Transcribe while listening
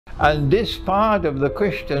And this part of the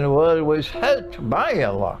Christian world was helped by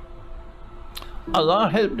Allah. Allah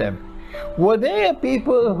helped them. Were there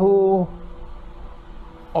people who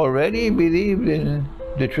already believed in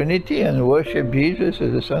the Trinity and worshipped Jesus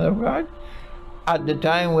as the Son of God at the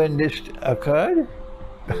time when this occurred?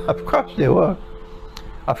 Of course they were.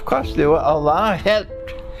 Of course they were. Allah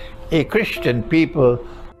helped a Christian people.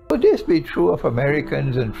 Would this be true of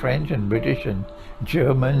Americans and French and British and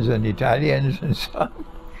Germans and Italians and so on?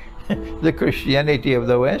 The Christianity of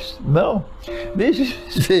the West? No. This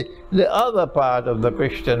is the other part of the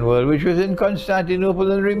Christian world, which was in Constantinople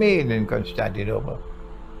and remained in Constantinople.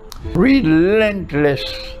 Relentless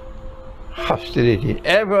hostility,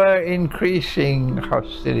 ever increasing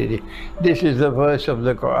hostility. This is the verse of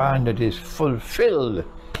the Quran that is fulfilled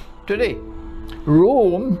today.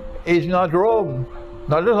 Rome is not Rome.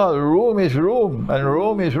 Not at all. Rome is Rome, and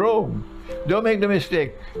Rome is Rome. Don't make the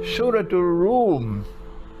mistake. Surah to Rome.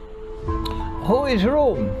 Who is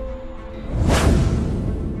Rome?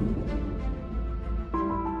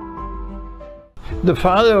 The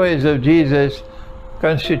followers of Jesus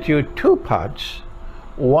constitute two parts.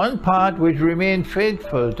 One part which remained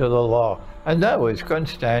faithful to the law, and that was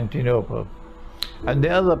Constantinople. And the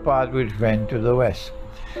other part which went to the west.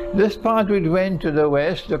 This part which went to the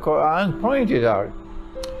west, the Quran pointed out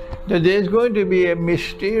that there's going to be a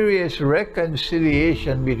mysterious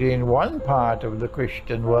reconciliation between one part of the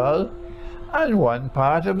Christian world and one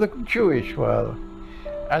part of the Jewish world.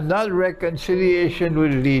 And that reconciliation will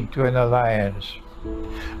lead to an alliance.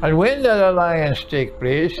 And when that alliance takes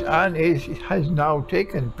place, and it has now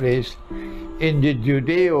taken place in the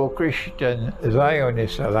Judeo-Christian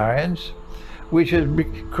Zionist alliance, which has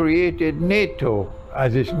created NATO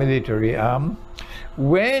as its military arm,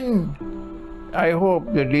 when I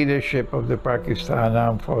hope the leadership of the Pakistan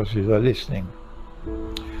Armed Forces are listening.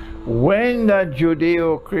 When that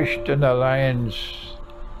Judeo-Christian alliance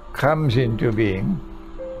comes into being,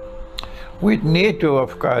 with NATO,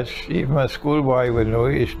 of course, even a schoolboy will know,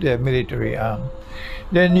 is their military arm,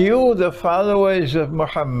 then you, the followers of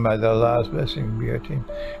Muhammad, Allah's blessing be on him,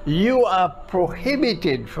 you are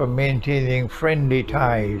prohibited from maintaining friendly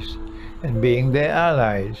ties and being their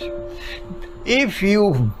allies. If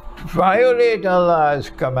you violate Allah's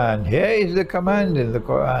command, here is the command in the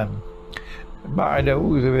Quran. بعد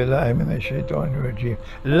أعوذ بالله من الشيطان الرجيم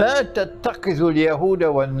لا تتخذوا اليهود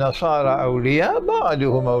والنصارى أولياء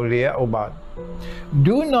بعضهم أولياء بعض.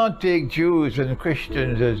 Do not take Jews and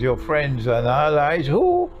Christians as your friends and allies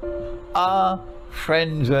who are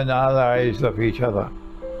friends and allies of each other.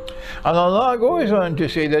 And Allah goes on to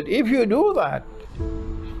say that if you do that,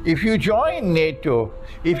 if you join NATO,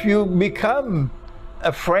 if you become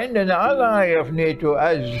a friend and ally of NATO,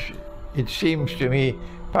 as it seems to me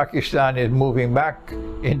Pakistan is moving back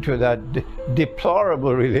into that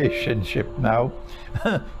deplorable relationship now.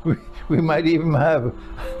 we might even have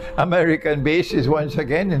American bases once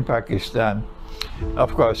again in Pakistan,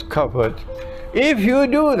 of course covered. If you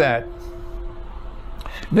do that,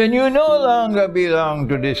 then you no longer belong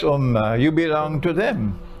to this ummah, you belong to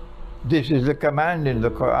them. This is the command in the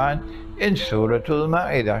Quran in Surah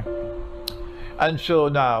Al-Ma'idah. And so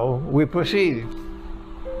now we proceed.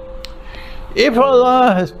 If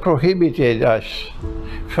Allah has prohibited us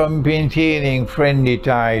from maintaining friendly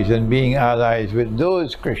ties and being allies with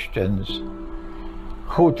those Christians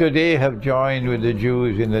who today have joined with the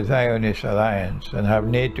Jews in the Zionist alliance and have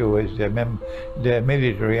NATO as their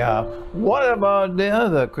military arm, what about the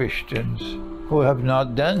other Christians who have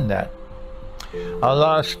not done that?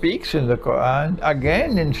 Allah speaks in the Quran,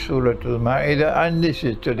 again in Surah Al-Ma'idah, and this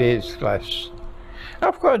is today's class.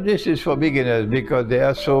 Of course, this is for beginners because there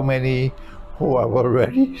are so many who have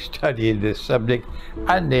already studied this subject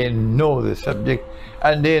and they know the subject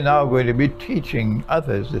and they're now going to be teaching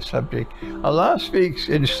others the subject. Allah speaks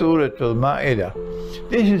in Surah Al-Ma'idah.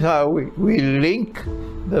 This is how we link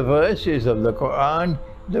the verses of the Quran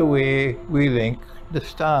the way we link the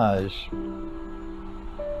stars.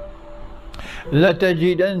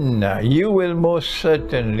 لَتَجِدَنَّ, you will most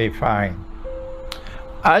certainly find,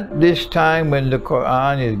 at this time when the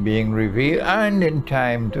Quran is being revealed and in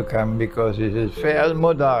time to come, because it is fi'al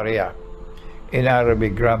mudariya in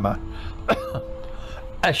Arabic grammar,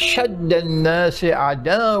 أَشَدَّ النَّاسِ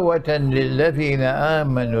عَدَاوَةً لِلَّذِينَ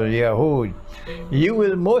آمَنُوا الْيَهُودِ, you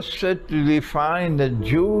will most certainly find that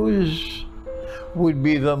Jews would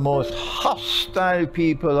be the most hostile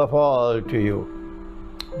people of all to you.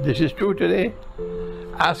 This is true today.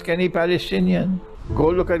 Ask any Palestinian. Go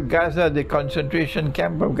look at Gaza, the concentration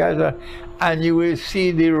camp of Gaza, and you will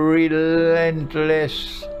see the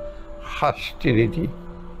relentless hostility.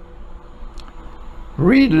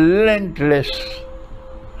 Relentless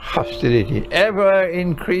hostility, ever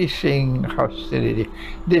increasing hostility.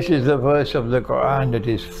 This is the verse of the Quran that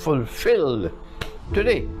is fulfilled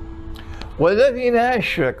today. وَالَّذِينَ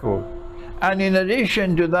أَشْرَكُوا, and in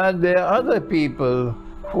addition to that, there are other people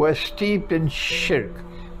who are steeped in shirk,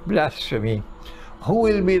 blasphemy, who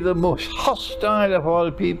will be the most hostile of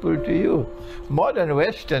all people to you. Modern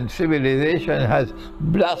Western civilization has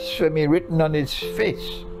blasphemy written on its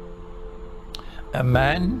face. A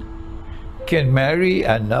man can marry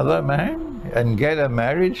another man and get a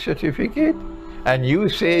marriage certificate, and you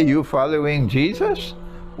say you following Jesus?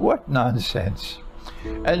 What nonsense.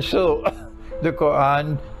 And so the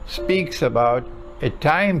Quran speaks about a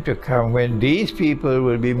time to come when these people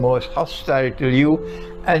will be most hostile to you,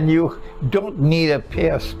 and you don't need a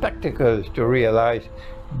pair of spectacles to realize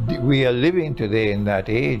we are living today in that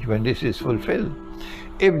age when this is fulfilled.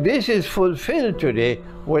 If this is fulfilled today,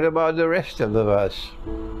 what about the rest of the verse?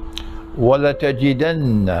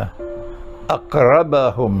 وَلَتَجِدَنَّ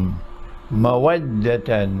أَقْرَبَهُمْ مَوَدَّةً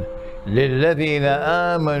لِلَّذِينَ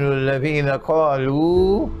آمَنُوا الَّذِينَ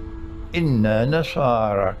قَالُوا إِنَّا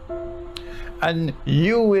نَصَارَى. And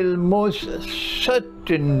you will most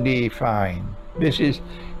certainly find, this is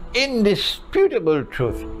indisputable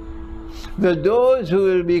truth, that those who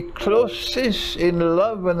will be closest in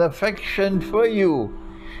love and affection for you,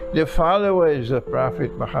 the followers of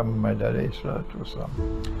Prophet Muhammad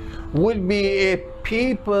ﷺ, would be a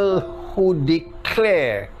people who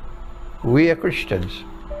declare, we are Christians.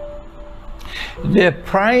 Their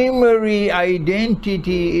primary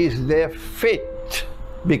identity is their faith,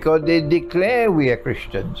 because they declare we are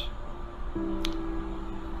Christians.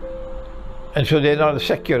 And so they're not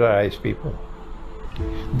secularized people.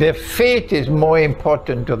 Their faith is more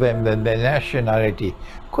important to them than their nationality.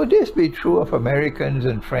 Could this be true of Americans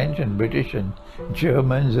and French and British and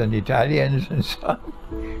Germans and Italians and so on?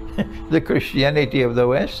 The Christianity of the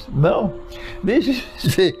West? No. This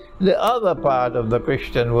is the other part of the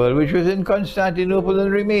Christian world, which was in Constantinople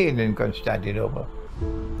and remained in Constantinople.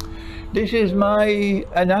 This is my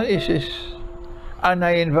analysis, and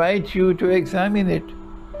I invite you to examine it.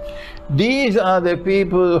 These are the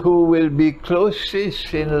people who will be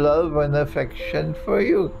closest in love and affection for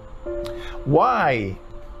you. Why?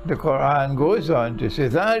 The Quran goes on to say,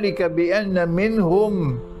 ذَلِكَ بِأَنَّ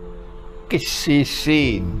مِنْهُمْ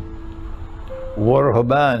قِسِّسِينَ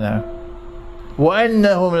وَرْهُبَانًا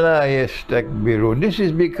وَأَنَّهُمْ لَا يَسْتَكْبِرُونَ. This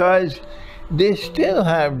is because they still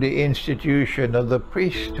have the institution of the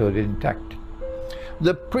priesthood intact.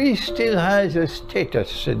 The priest still has a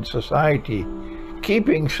status in society,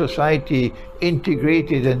 keeping society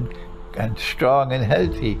integrated and strong and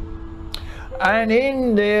healthy. And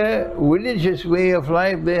in their religious way of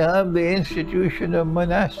life, they have the institution of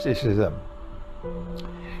monasticism.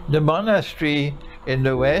 The monastery in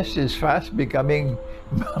the West is fast becoming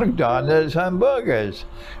McDonald's hamburgers,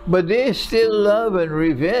 but they still love and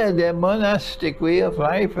revere their monastic way of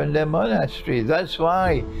life and their monasteries. That's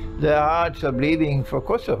why their hearts are bleeding for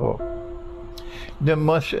Kosovo. The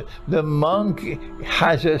monk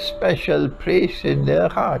has a special place in their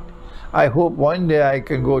heart. I hope one day I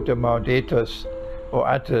can go to Mount Athos or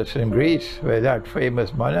Athos in Greece, where that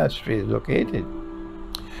famous monastery is located.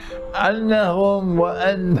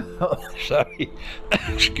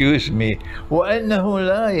 Excuse me. وَأَنَّهُمْ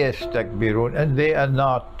لَا يَسْتَكْبِرُونَ. And they are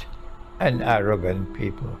not an arrogant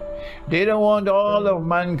people. They don't want all of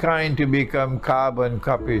mankind to become carbon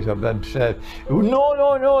copies of themselves. No,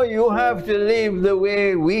 no, no, you have to live the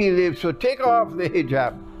way we live, so take off the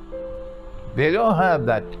hijab. They don't have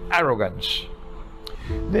that arrogance.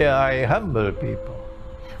 They are a humble people.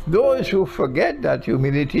 Those who forget that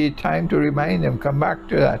humility, time to remind them, come back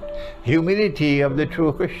to that humility of the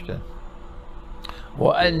true Christian.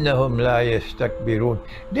 وَأَنَّهُمْ لَا يَسْتَكْبِرُونَ.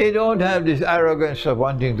 They don't have this arrogance of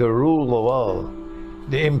wanting to rule the world,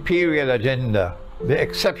 the imperial agenda, the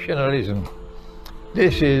exceptionalism.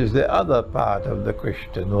 This is the other part of the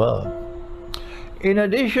Christian world. In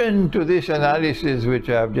addition to this analysis which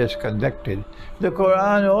I have just conducted, the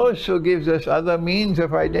Quran also gives us other means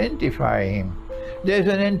of identifying him. There's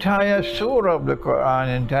an entire surah of the Quran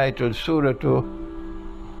entitled Surah to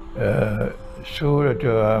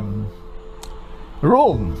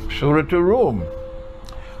Rum.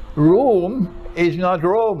 Rum is not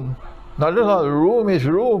Rome. Not at all. Rum is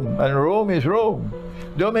Rome, and Rome is Rome.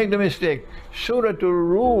 Don't make the mistake. Surah to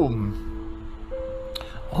Rum.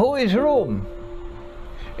 Who is Rome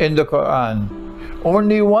in the Quran?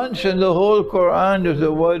 Only once in the whole Quran does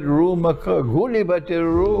the word Rum occur. Ghulibatir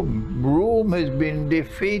Rum. Rum has been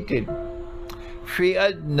defeated. Fi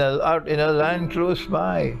adnal, out in a land close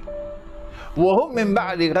by. وَهُمْ مِنْ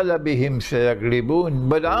بَعْدِ غَلَبِهِمْ سَيَغْلِبُونَ.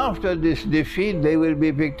 But after this defeat, they will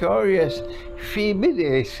be victorious. فِي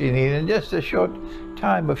بِضْعِ سِنِينَ, in just a short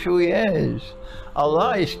time, a few years.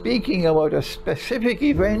 Allah is speaking about a specific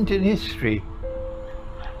event in history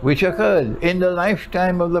which occurred in the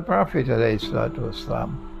lifetime of the Prophet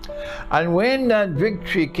ﷺ. And when that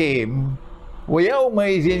victory came,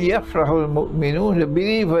 وَيَوْمَئِذٍ يَفْرَحُ الْمُؤْمِنُونَ, the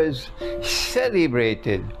believers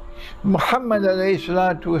celebrated. Muhammad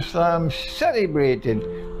ﷺ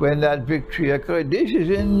celebrated when that victory occurred. This is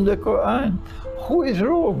in the Quran. Who is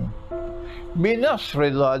Rome?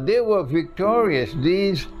 بِنَصْرِ, they were victorious.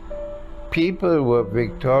 These people were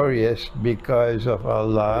victorious because of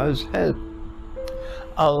Allah's help.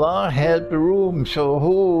 Allah helped Rome. So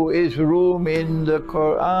who is Rome in the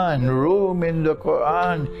Quran? Rome in the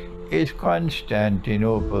Quran is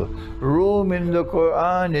Constantinople. Rome in the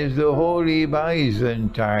Quran is the Holy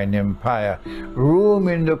Byzantine Empire. Rome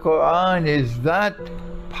in the Quran is that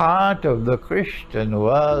part of the Christian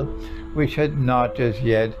world which had not as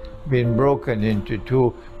yet been broken into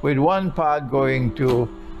two, with one part going to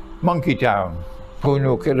Monkey Town,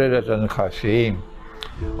 Kunu Kiradatan Qasim,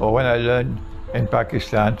 or when I learned in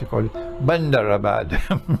Pakistan to call it Bandarabad.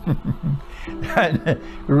 And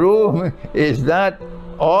Rome is that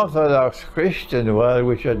Orthodox Christian world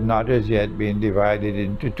which had not as yet been divided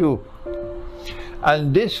into two.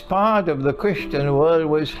 And this part of the Christian world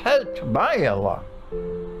was helped by Allah.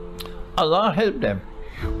 Allah helped them.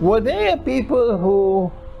 Were there people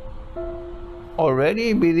who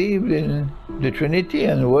already believed in the Trinity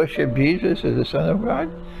and worshipped Jesus as the Son of God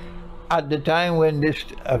at the time when this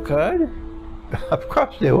occurred? Of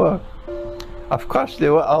course they were. Of course they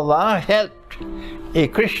were. Allah helped a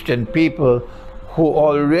Christian people who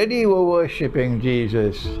already were worshipping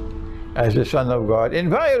Jesus as the Son of God in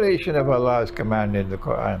violation of Allah's command in the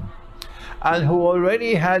Quran, and who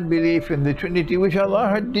already had belief in the Trinity which Allah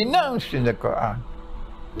had denounced in the Quran,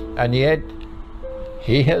 and yet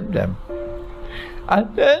He helped them.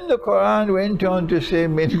 And then the Quran went on to say,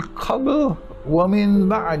 min qabl wa min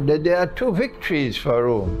ba'd, that there are two victories for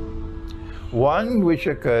Rome. One which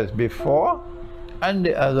occurs before and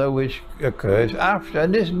the other which occurs after.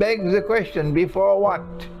 And this begs the question, before what?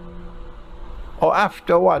 Or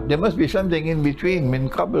after what? There must be something in between, min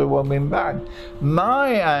qabl wa min ba'd. My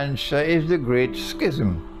answer is the Great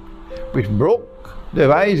Schism, which broke the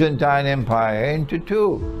Byzantine Empire into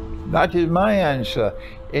two. That is my answer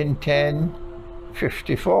in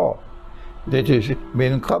 1054. That is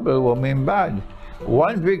min qabl wa min ba'd.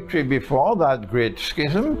 One victory before that Great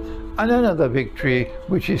Schism, and another victory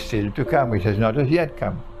which is still to come, which has not as yet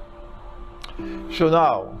come. So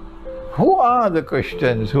now, who are the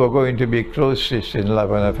Christians who are going to be closest in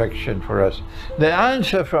love and affection for us? The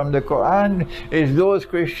answer from the Quran is those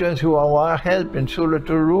Christians who Allah helped in Surah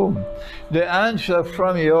Al-Rum. The answer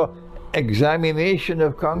from your examination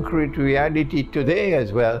of concrete reality today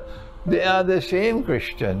as well, they are the same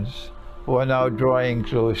Christians who are now drawing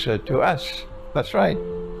closer to us. That's right.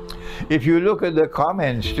 If you look at the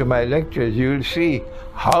comments to my lectures, you'll see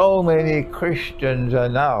how many Christians are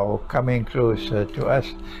now coming closer to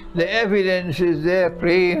us. The evidence is there,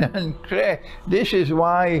 plain and clear. This is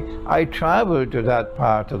why I traveled to that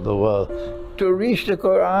part of the world, to reach the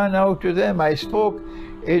Quran out to them. I spoke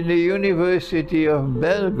in the University of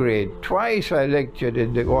Belgrade. Twice I lectured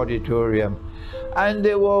in the auditorium, and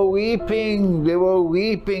they were weeping. They were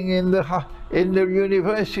weeping in the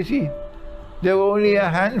university. There were only a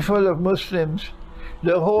handful of Muslims.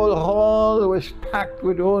 The whole hall was packed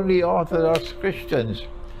with only Orthodox Christians.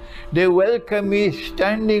 They welcomed me,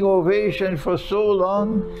 standing ovation for so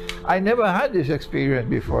long. I never had this experience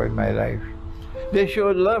before in my life. They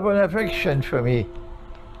showed love and affection for me,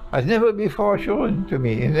 as never before shown to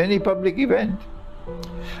me in any public event.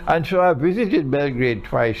 And so I've visited Belgrade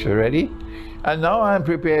twice already, and now I'm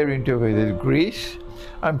preparing to visit Greece.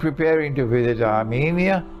 I'm preparing to visit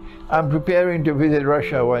Armenia. I'm preparing to visit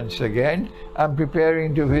Russia once again. I'm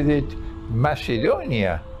preparing to visit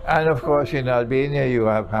Macedonia. And of course in Albania you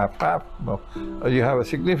have you have a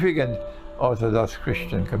significant Orthodox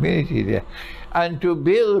Christian community there. And to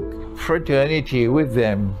build fraternity with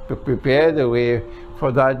them, to prepare the way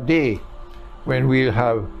for that day when we'll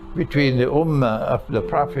have between the Ummah of the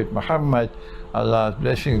Prophet Muhammad, Allah's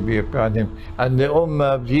blessings be upon him, and the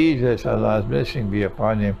Ummah of Jesus, Allah's blessing be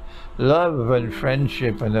upon him, love and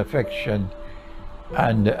friendship and affection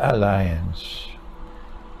and alliance.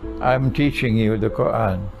 I'm teaching you the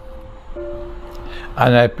Quran,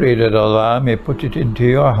 and I pray that Allah may put it into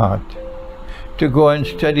your heart to go and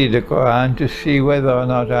study the Quran to see whether or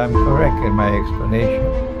not I'm correct in my explanation.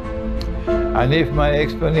 And if my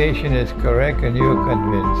explanation is correct and you're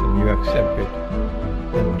convinced and you accept it,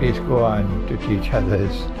 then please go on to teach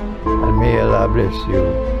others. And may Allah bless you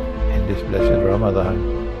in this blessed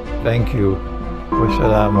Ramadan. Thank you.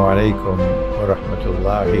 Wassalamu alaikum wa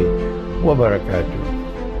rahmatullahi wa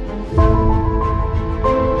barakatuh.